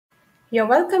You're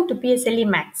welcome to PSLE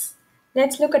Maths.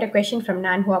 Let's look at a question from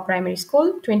Nan Hua Primary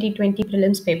School 2020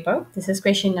 Prelims paper. This is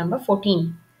question number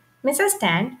 14. Mrs.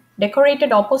 Tan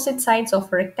decorated opposite sides of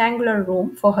a rectangular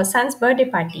room for her son's birthday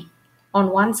party.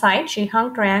 On one side, she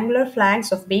hung triangular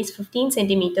flags of base 15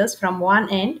 centimeters from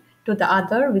one end to the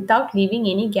other without leaving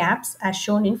any gaps as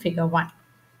shown in figure 1.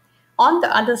 On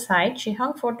the other side, she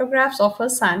hung photographs of her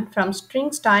son from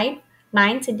strings tied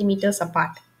 9 centimeters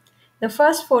apart. The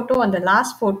first photo and the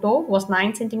last photo was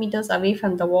 9 centimeters away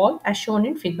from the wall as shown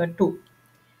in figure 2.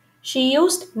 She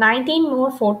used 19 more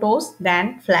photos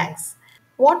than flags.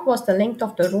 What was the length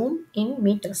of the room in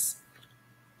meters?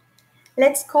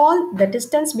 Let's call the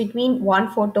distance between one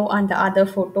photo and the other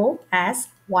photo as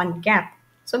one gap.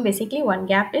 So basically one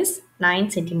gap is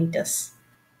 9 centimeters.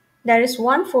 There is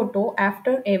one photo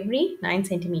after every 9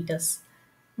 centimeters.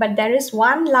 But there is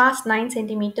one last 9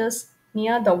 centimeters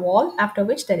near the wall after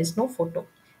which there is no photo.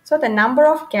 So the number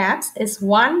of gaps is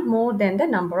one more than the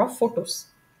number of photos.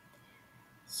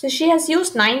 So she has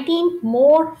used 19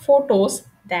 more photos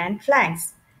than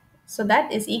flags. So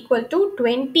that is equal to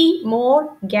 20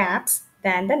 more gaps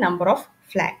than the number of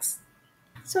flags.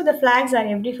 So the flags are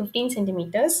every 15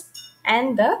 centimeters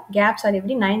and the gaps are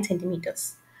every 9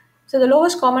 centimeters. So the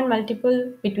lowest common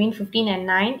multiple between 15 and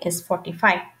 9 is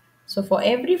 45. So for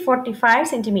every 45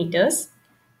 centimeters,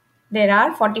 there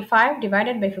are 45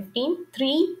 divided by 15,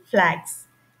 3 flags.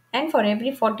 And for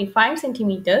every 45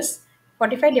 centimeters,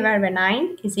 45 divided by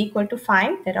 9 is equal to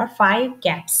 5. There are 5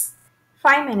 gaps.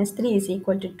 5 minus 3 is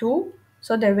equal to 2.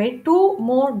 So there were 2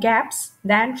 more gaps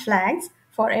than flags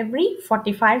for every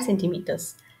 45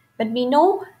 centimeters. But we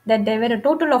know that there were a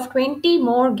total of 20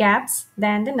 more gaps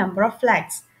than the number of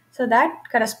flags. So that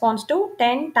corresponds to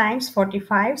 10 times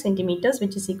 45 centimeters,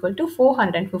 which is equal to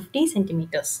 450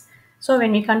 centimeters. So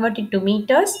when we convert it to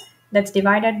meters, that's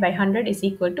divided by 100 is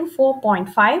equal to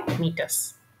 4.5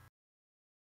 meters.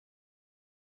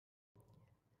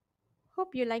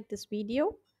 Hope you like this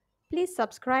video. Please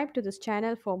subscribe to this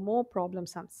channel for more problem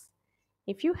sums.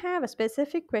 If you have a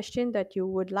specific question that you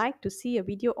would like to see a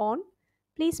video on,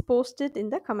 please post it in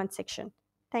the comment section.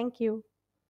 Thank you.